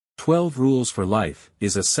12 Rules for Life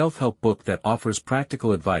is a self-help book that offers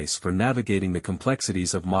practical advice for navigating the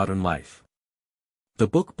complexities of modern life. The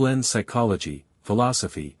book blends psychology,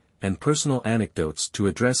 philosophy, and personal anecdotes to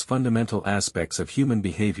address fundamental aspects of human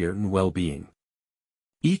behavior and well-being.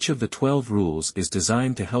 Each of the 12 rules is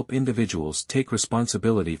designed to help individuals take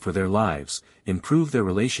responsibility for their lives, improve their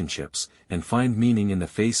relationships, and find meaning in the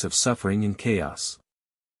face of suffering and chaos.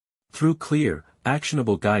 Through clear,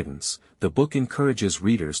 actionable guidance, the book encourages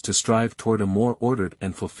readers to strive toward a more ordered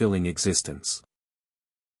and fulfilling existence.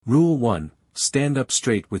 Rule 1: Stand up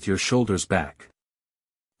straight with your shoulders back.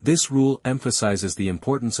 This rule emphasizes the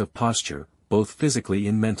importance of posture, both physically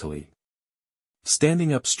and mentally.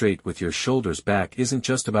 Standing up straight with your shoulders back isn't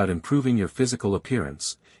just about improving your physical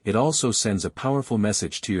appearance, it also sends a powerful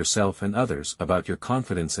message to yourself and others about your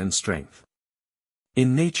confidence and strength.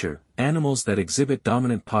 In nature, animals that exhibit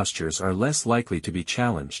dominant postures are less likely to be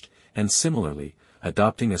challenged, and similarly,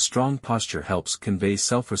 adopting a strong posture helps convey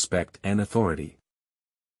self-respect and authority.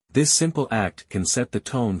 This simple act can set the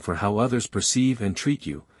tone for how others perceive and treat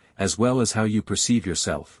you, as well as how you perceive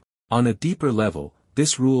yourself. On a deeper level,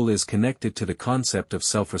 this rule is connected to the concept of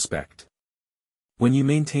self-respect. When you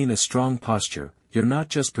maintain a strong posture, you're not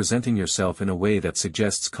just presenting yourself in a way that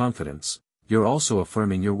suggests confidence, you're also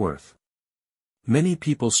affirming your worth. Many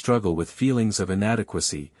people struggle with feelings of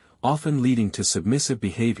inadequacy, often leading to submissive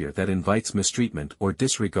behavior that invites mistreatment or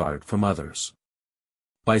disregard from others.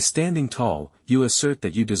 By standing tall, you assert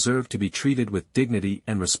that you deserve to be treated with dignity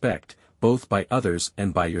and respect, both by others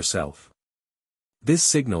and by yourself. This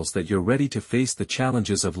signals that you're ready to face the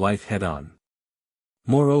challenges of life head-on.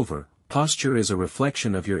 Moreover, posture is a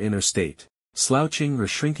reflection of your inner state. Slouching or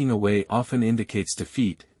shrinking away often indicates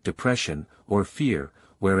defeat, depression, or fear,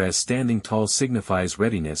 whereas standing tall signifies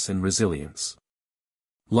readiness and resilience.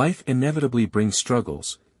 Life inevitably brings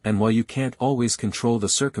struggles, and while you can't always control the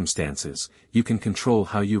circumstances, you can control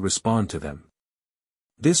how you respond to them.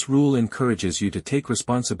 This rule encourages you to take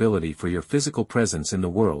responsibility for your physical presence in the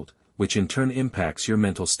world, which in turn impacts your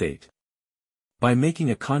mental state. By making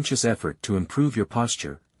a conscious effort to improve your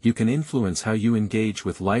posture, you can influence how you engage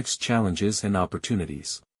with life's challenges and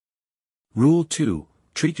opportunities. Rule 2: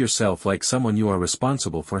 Treat yourself like someone you are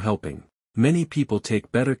responsible for helping. Many people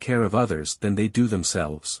take better care of others than they do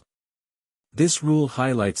themselves. This rule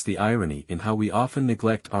highlights the irony in how we often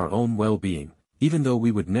neglect our own well-being, even though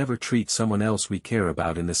we would never treat someone else we care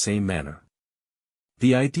about in the same manner.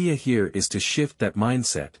 The idea here is to shift that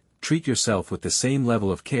mindset. Treat yourself with the same level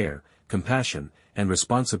of care, compassion, and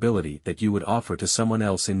responsibility that you would offer to someone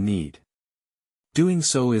else in need. Doing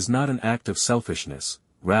so is not an act of selfishness,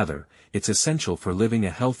 rather, it's essential for living a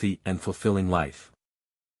healthy and fulfilling life.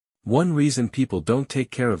 One reason people don't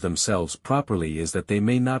take care of themselves properly is that they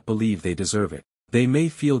may not believe they deserve it. They may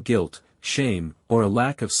feel guilt, shame, or a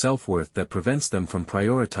lack of self-worth that prevents them from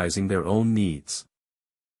prioritizing their own needs.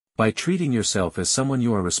 By treating yourself as someone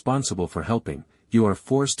you are responsible for helping, you are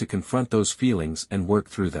forced to confront those feelings and work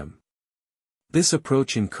through them. This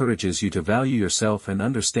approach encourages you to value yourself and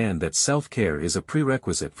understand that self-care is a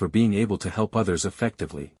prerequisite for being able to help others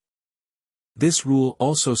effectively. This rule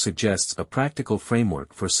also suggests a practical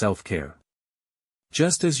framework for self-care.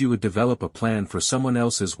 Just as you would develop a plan for someone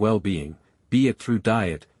else's well-being, be it through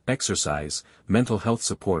diet, exercise, mental health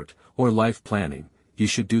support, or life planning, you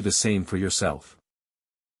should do the same for yourself.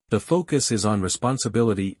 The focus is on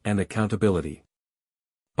responsibility and accountability.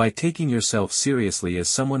 By taking yourself seriously as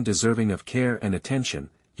someone deserving of care and attention,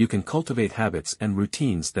 you can cultivate habits and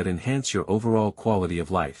routines that enhance your overall quality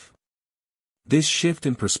of life. This shift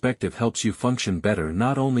in perspective helps you function better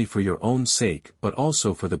not only for your own sake but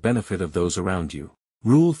also for the benefit of those around you.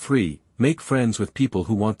 Rule 3: Make friends with people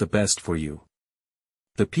who want the best for you.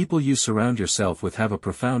 The people you surround yourself with have a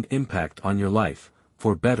profound impact on your life,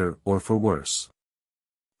 for better or for worse.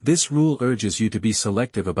 This rule urges you to be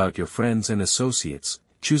selective about your friends and associates,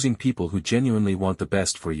 choosing people who genuinely want the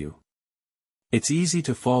best for you. It's easy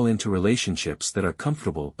to fall into relationships that are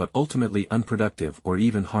comfortable but ultimately unproductive or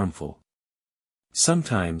even harmful.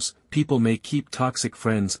 Sometimes, people may keep toxic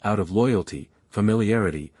friends out of loyalty,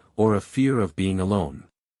 familiarity, or a fear of being alone.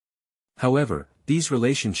 However, these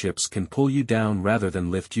relationships can pull you down rather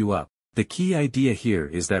than lift you up. The key idea here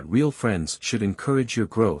is that real friends should encourage your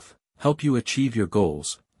growth, help you achieve your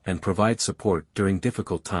goals, and provide support during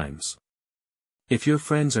difficult times. If your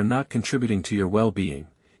friends are not contributing to your well-being,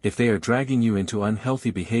 if they are dragging you into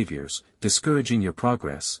unhealthy behaviors, discouraging your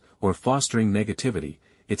progress, or fostering negativity,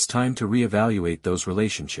 it's time to reevaluate those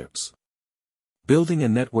relationships. Building a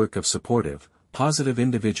network of supportive, positive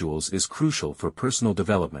individuals is crucial for personal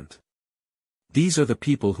development. These are the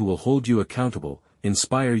people who will hold you accountable,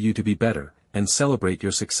 inspire you to be better, and celebrate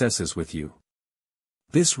your successes with you.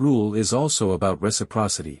 This rule is also about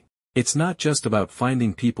reciprocity. It's not just about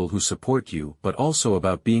finding people who support you but also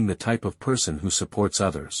about being the type of person who supports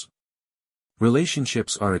others.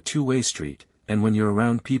 Relationships are a two-way street, and when you're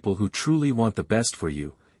around people who truly want the best for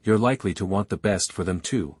you, you're likely to want the best for them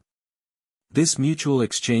too. This mutual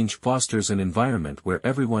exchange fosters an environment where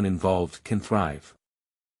everyone involved can thrive.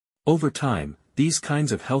 Over time, these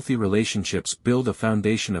kinds of healthy relationships build a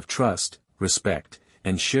foundation of trust, respect,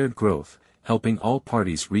 and shared growth, helping all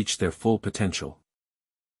parties reach their full potential.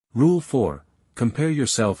 Rule 4. Compare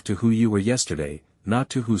yourself to who you were yesterday, not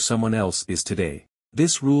to who someone else is today.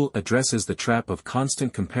 This rule addresses the trap of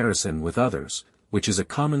constant comparison with others, which is a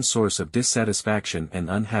common source of dissatisfaction and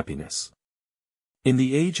unhappiness. In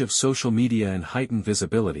the age of social media and heightened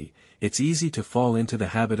visibility, it's easy to fall into the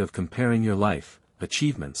habit of comparing your life,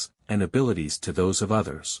 achievements, and abilities to those of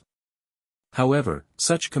others. However,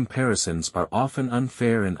 such comparisons are often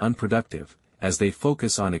unfair and unproductive, as they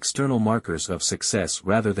focus on external markers of success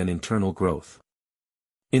rather than internal growth.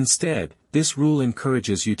 Instead, this rule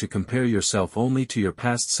encourages you to compare yourself only to your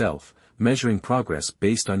past self, measuring progress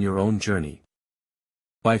based on your own journey.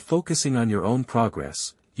 By focusing on your own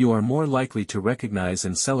progress, you are more likely to recognize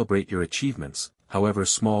and celebrate your achievements, however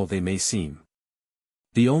small they may seem.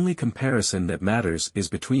 The only comparison that matters is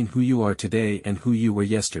between who you are today and who you were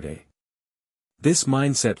yesterday. This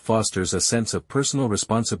mindset fosters a sense of personal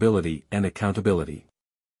responsibility and accountability.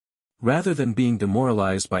 Rather than being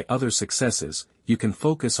demoralized by other successes, you can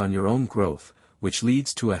focus on your own growth, which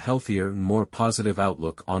leads to a healthier and more positive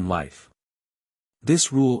outlook on life.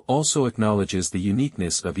 This rule also acknowledges the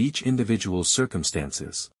uniqueness of each individual's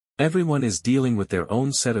circumstances. Everyone is dealing with their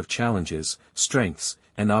own set of challenges, strengths,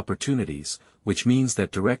 and opportunities, which means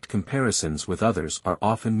that direct comparisons with others are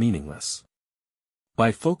often meaningless.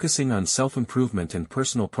 By focusing on self-improvement and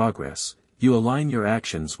personal progress, you align your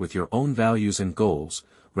actions with your own values and goals,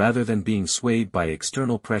 rather than being swayed by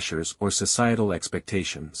external pressures or societal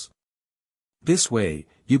expectations. This way,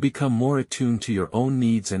 you become more attuned to your own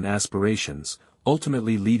needs and aspirations,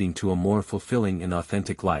 ultimately leading to a more fulfilling and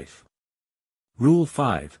authentic life. Rule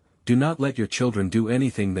 5. Do not let your children do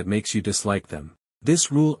anything that makes you dislike them.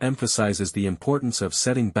 This rule emphasizes the importance of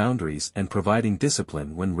setting boundaries and providing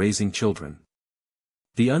discipline when raising children.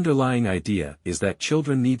 The underlying idea is that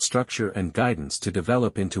children need structure and guidance to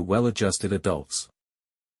develop into well-adjusted adults.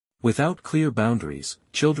 Without clear boundaries,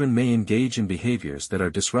 children may engage in behaviors that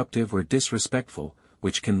are disruptive or disrespectful,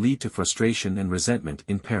 which can lead to frustration and resentment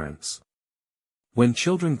in parents. When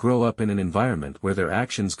children grow up in an environment where their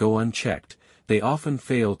actions go unchecked, they often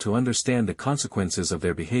fail to understand the consequences of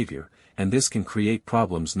their behavior, and this can create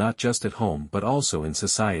problems not just at home but also in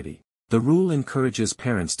society. The rule encourages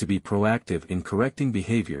parents to be proactive in correcting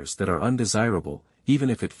behaviors that are undesirable, even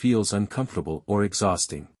if it feels uncomfortable or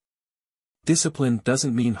exhausting. Discipline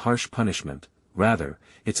doesn't mean harsh punishment, rather,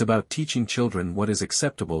 it's about teaching children what is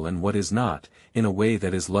acceptable and what is not, in a way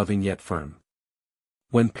that is loving yet firm.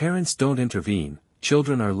 When parents don't intervene,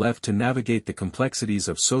 children are left to navigate the complexities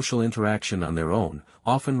of social interaction on their own,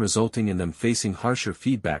 often resulting in them facing harsher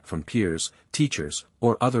feedback from peers, teachers,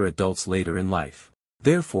 or other adults later in life.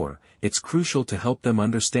 Therefore, it's crucial to help them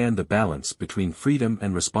understand the balance between freedom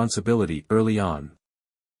and responsibility early on.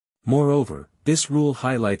 Moreover, this rule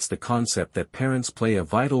highlights the concept that parents play a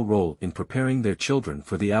vital role in preparing their children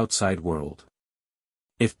for the outside world.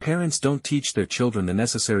 If parents don't teach their children the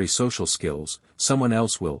necessary social skills, someone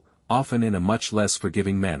else will, often in a much less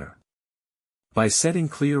forgiving manner. By setting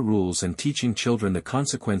clear rules and teaching children the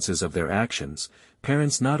consequences of their actions,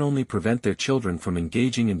 parents not only prevent their children from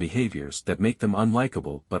engaging in behaviors that make them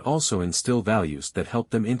unlikable but also instill values that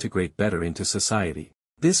help them integrate better into society.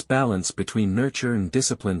 This balance between nurture and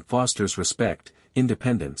discipline fosters respect,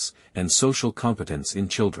 independence, and social competence in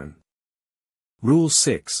children. Rule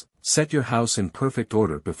 6. Set your house in perfect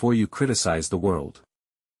order before you criticize the world.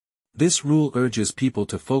 This rule urges people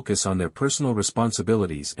to focus on their personal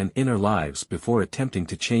responsibilities and inner lives before attempting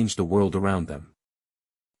to change the world around them.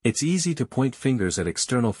 It's easy to point fingers at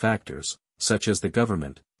external factors, such as the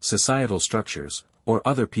government, societal structures, or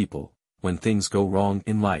other people, when things go wrong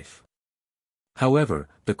in life. However,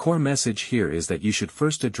 the core message here is that you should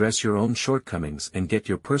first address your own shortcomings and get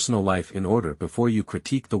your personal life in order before you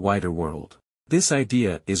critique the wider world. This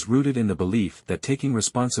idea is rooted in the belief that taking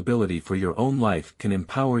responsibility for your own life can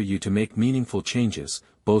empower you to make meaningful changes,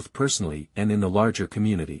 both personally and in the larger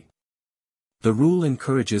community. The rule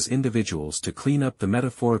encourages individuals to clean up the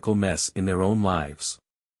metaphorical mess in their own lives.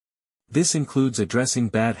 This includes addressing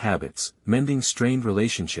bad habits, mending strained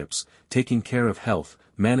relationships, taking care of health,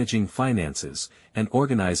 managing finances, and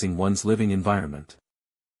organizing one's living environment.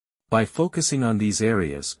 By focusing on these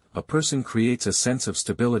areas, a person creates a sense of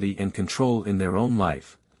stability and control in their own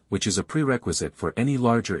life, which is a prerequisite for any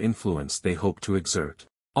larger influence they hope to exert.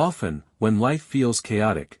 Often, when life feels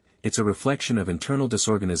chaotic, it's a reflection of internal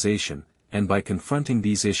disorganization, and by confronting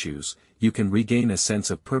these issues, you can regain a sense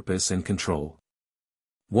of purpose and control.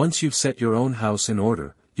 Once you've set your own house in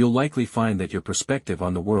order, you'll likely find that your perspective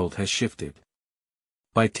on the world has shifted.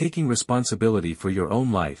 By taking responsibility for your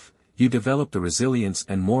own life, you develop the resilience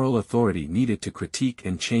and moral authority needed to critique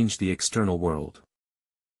and change the external world.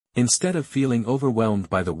 Instead of feeling overwhelmed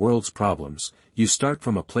by the world's problems, you start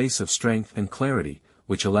from a place of strength and clarity,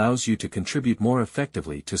 which allows you to contribute more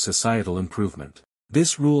effectively to societal improvement.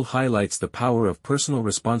 This rule highlights the power of personal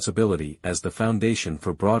responsibility as the foundation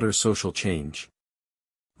for broader social change.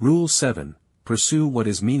 Rule 7. Pursue what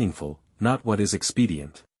is meaningful, not what is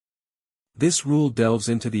expedient. This rule delves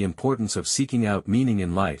into the importance of seeking out meaning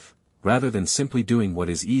in life, rather than simply doing what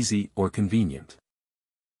is easy or convenient.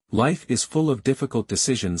 Life is full of difficult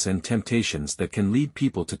decisions and temptations that can lead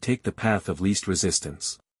people to take the path of least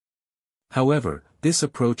resistance. However, this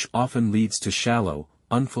approach often leads to shallow,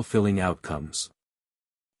 unfulfilling outcomes.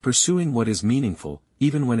 Pursuing what is meaningful,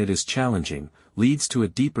 even when it is challenging, leads to a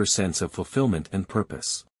deeper sense of fulfillment and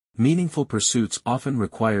purpose. Meaningful pursuits often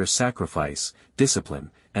require sacrifice, discipline,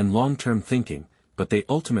 and long-term thinking, but they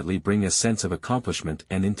ultimately bring a sense of accomplishment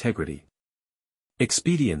and integrity.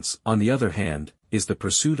 Expedience, on the other hand, is the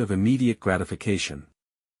pursuit of immediate gratification.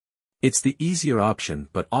 It's the easier option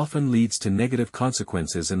but often leads to negative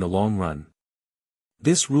consequences in the long run.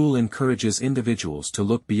 This rule encourages individuals to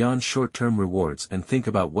look beyond short-term rewards and think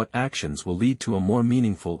about what actions will lead to a more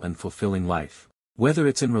meaningful and fulfilling life. Whether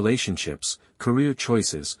it's in relationships, career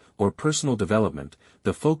choices, or personal development,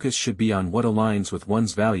 the focus should be on what aligns with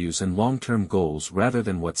one's values and long-term goals rather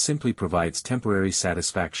than what simply provides temporary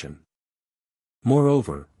satisfaction.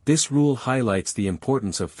 Moreover, this rule highlights the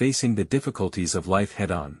importance of facing the difficulties of life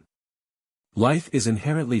head-on. Life is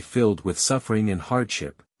inherently filled with suffering and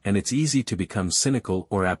hardship, and it's easy to become cynical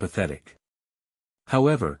or apathetic.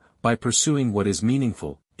 However, by pursuing what is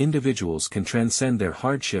meaningful, individuals can transcend their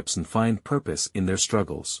hardships and find purpose in their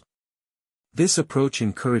struggles. This approach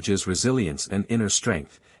encourages resilience and inner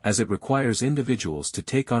strength, as it requires individuals to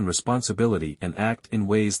take on responsibility and act in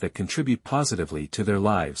ways that contribute positively to their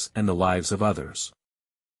lives and the lives of others.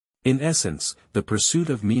 In essence, the pursuit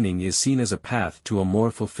of meaning is seen as a path to a more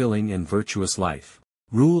fulfilling and virtuous life.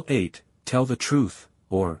 Rule 8. Tell the truth,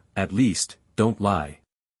 or, at least, don't lie.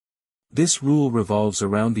 This rule revolves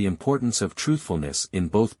around the importance of truthfulness in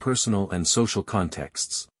both personal and social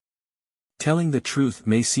contexts. Telling the truth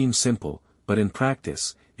may seem simple, but in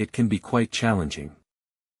practice, it can be quite challenging.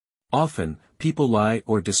 Often, people lie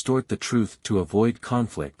or distort the truth to avoid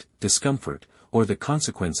conflict, discomfort, or the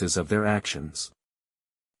consequences of their actions.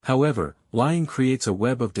 However, lying creates a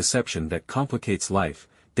web of deception that complicates life,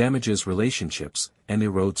 damages relationships, and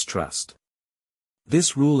erodes trust.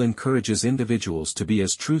 This rule encourages individuals to be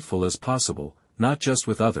as truthful as possible, not just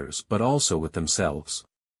with others but also with themselves.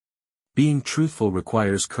 Being truthful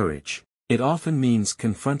requires courage. It often means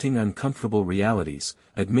confronting uncomfortable realities,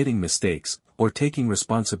 admitting mistakes, or taking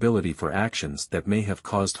responsibility for actions that may have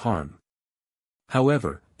caused harm.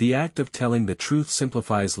 However, the act of telling the truth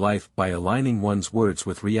simplifies life by aligning one's words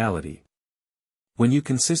with reality. When you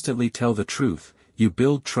consistently tell the truth, you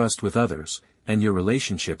build trust with others, and your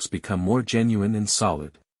relationships become more genuine and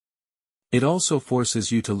solid. It also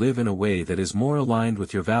forces you to live in a way that is more aligned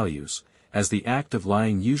with your values, as the act of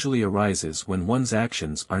lying usually arises when one's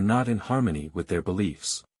actions are not in harmony with their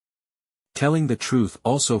beliefs. Telling the truth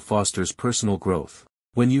also fosters personal growth.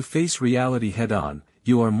 When you face reality head-on,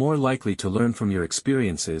 you are more likely to learn from your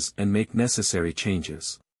experiences and make necessary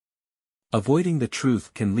changes. Avoiding the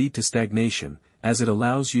truth can lead to stagnation, as it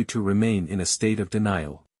allows you to remain in a state of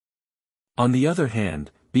denial. On the other hand,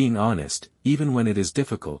 being honest, even when it is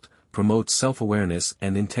difficult, promotes self-awareness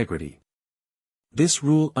and integrity. This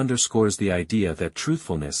rule underscores the idea that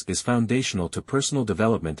truthfulness is foundational to personal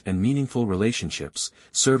development and meaningful relationships,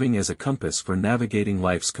 serving as a compass for navigating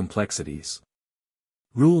life's complexities.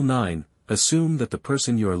 Rule 9. Assume that the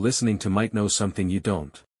person you are listening to might know something you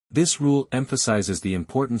don't. This rule emphasizes the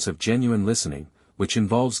importance of genuine listening, which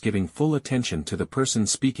involves giving full attention to the person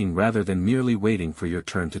speaking rather than merely waiting for your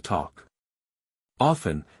turn to talk.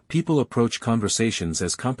 Often, people approach conversations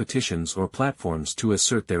as competitions or platforms to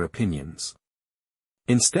assert their opinions.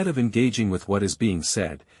 Instead of engaging with what is being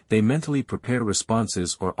said, they mentally prepare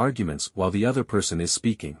responses or arguments while the other person is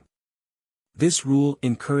speaking. This rule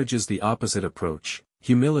encourages the opposite approach,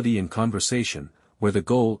 humility in conversation, where the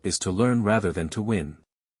goal is to learn rather than to win.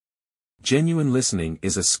 Genuine listening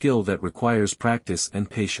is a skill that requires practice and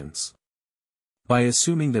patience. By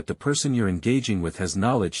assuming that the person you're engaging with has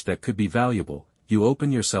knowledge that could be valuable, you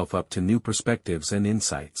open yourself up to new perspectives and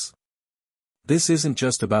insights. This isn't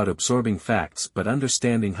just about absorbing facts but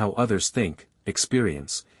understanding how others think,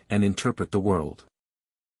 experience, and interpret the world.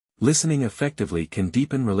 Listening effectively can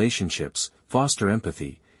deepen relationships, foster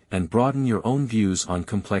empathy, and broaden your own views on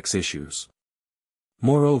complex issues.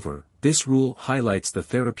 Moreover, this rule highlights the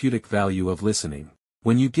therapeutic value of listening.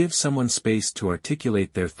 When you give someone space to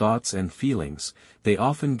articulate their thoughts and feelings, they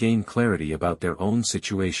often gain clarity about their own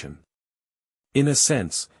situation. In a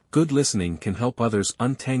sense, good listening can help others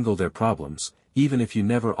untangle their problems, even if you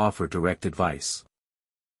never offer direct advice.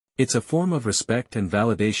 It's a form of respect and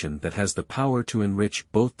validation that has the power to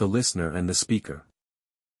enrich both the listener and the speaker.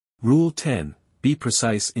 Rule 10. Be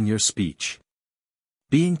precise in your speech.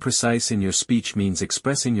 Being precise in your speech means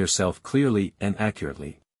expressing yourself clearly and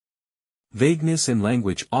accurately. Vagueness in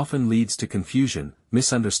language often leads to confusion,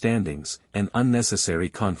 misunderstandings, and unnecessary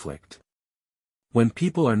conflict. When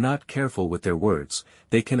people are not careful with their words,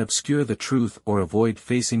 they can obscure the truth or avoid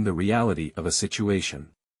facing the reality of a situation.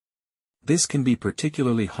 This can be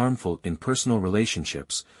particularly harmful in personal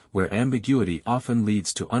relationships, where ambiguity often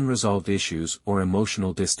leads to unresolved issues or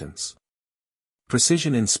emotional distance.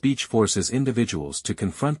 Precision in speech forces individuals to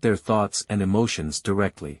confront their thoughts and emotions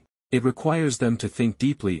directly. It requires them to think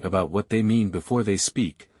deeply about what they mean before they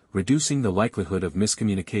speak, reducing the likelihood of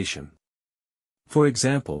miscommunication. For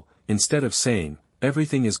example, instead of saying,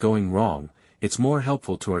 "Everything is going wrong," it's more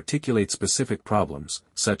helpful to articulate specific problems,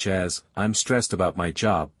 such as, "I'm stressed about my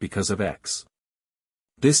job because of X."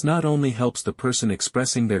 This not only helps the person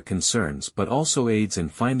expressing their concerns but also aids in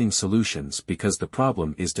finding solutions because the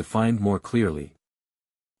problem is defined more clearly.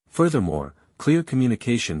 Furthermore, clear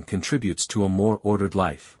communication contributes to a more ordered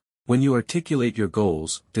life. When you articulate your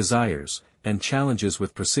goals, desires, and challenges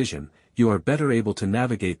with precision, you are better able to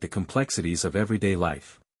navigate the complexities of everyday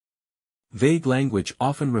life. Vague language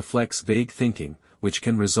often reflects vague thinking, which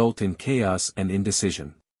can result in chaos and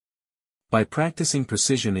indecision. By practicing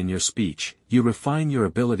precision in your speech, you refine your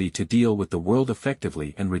ability to deal with the world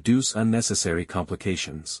effectively and reduce unnecessary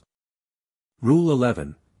complications. Rule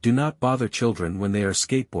 11. Do not bother children when they are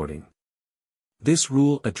skateboarding. This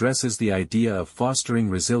rule addresses the idea of fostering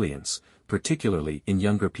resilience, particularly in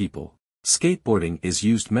younger people. Skateboarding is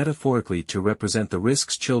used metaphorically to represent the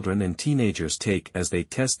risks children and teenagers take as they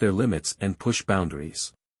test their limits and push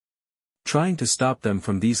boundaries. Trying to stop them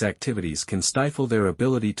from these activities can stifle their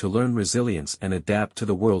ability to learn resilience and adapt to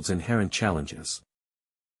the world's inherent challenges.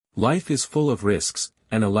 Life is full of risks,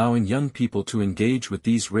 and allowing young people to engage with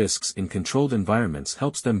these risks in controlled environments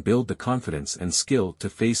helps them build the confidence and skill to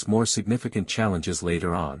face more significant challenges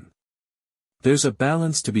later on. There's a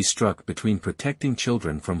balance to be struck between protecting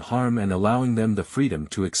children from harm and allowing them the freedom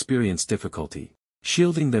to experience difficulty.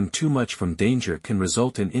 Shielding them too much from danger can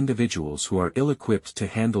result in individuals who are ill-equipped to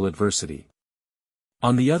handle adversity.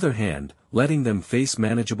 On the other hand, letting them face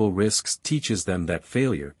manageable risks teaches them that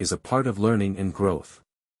failure is a part of learning and growth.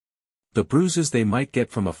 The bruises they might get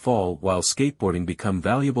from a fall while skateboarding become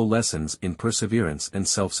valuable lessons in perseverance and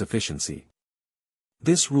self-sufficiency.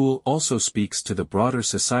 This rule also speaks to the broader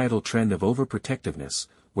societal trend of overprotectiveness,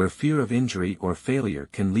 where fear of injury or failure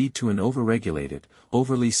can lead to an overregulated,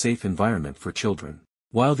 overly safe environment for children.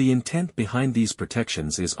 While the intent behind these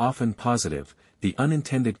protections is often positive, the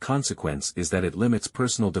unintended consequence is that it limits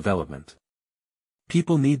personal development.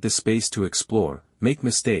 People need the space to explore, make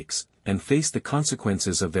mistakes, and face the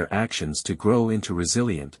consequences of their actions to grow into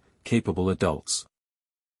resilient, capable adults.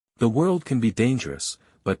 The world can be dangerous,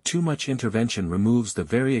 but too much intervention removes the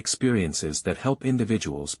very experiences that help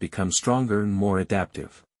individuals become stronger and more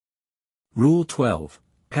adaptive. Rule 12.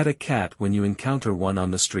 Pet a cat when you encounter one on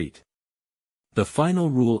the street. The final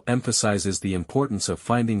rule emphasizes the importance of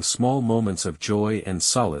finding small moments of joy and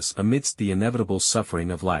solace amidst the inevitable suffering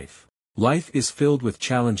of life. Life is filled with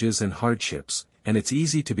challenges and hardships, and it's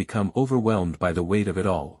easy to become overwhelmed by the weight of it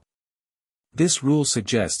all. This rule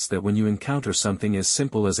suggests that when you encounter something as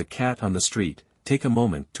simple as a cat on the street, take a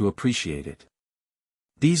moment to appreciate it.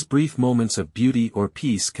 These brief moments of beauty or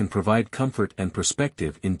peace can provide comfort and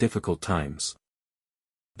perspective in difficult times.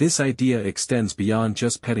 This idea extends beyond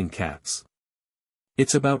just petting cats.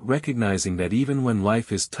 It's about recognizing that even when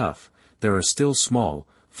life is tough, there are still small,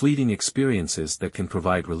 fleeting experiences that can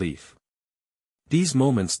provide relief. These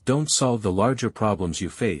moments don't solve the larger problems you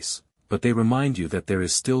face, but they remind you that there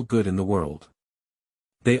is still good in the world.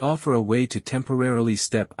 They offer a way to temporarily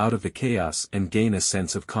step out of the chaos and gain a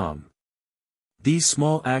sense of calm. These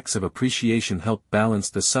small acts of appreciation help balance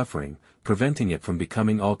the suffering, preventing it from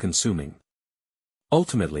becoming all-consuming.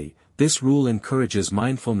 Ultimately, This rule encourages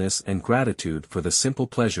mindfulness and gratitude for the simple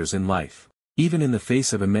pleasures in life. Even in the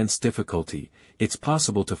face of immense difficulty, it's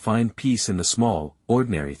possible to find peace in the small,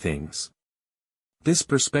 ordinary things. This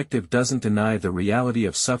perspective doesn't deny the reality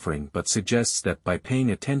of suffering but suggests that by paying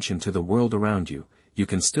attention to the world around you, you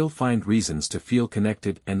can still find reasons to feel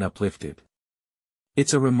connected and uplifted.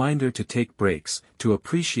 It's a reminder to take breaks, to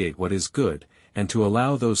appreciate what is good, and to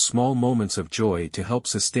allow those small moments of joy to help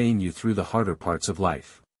sustain you through the harder parts of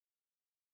life.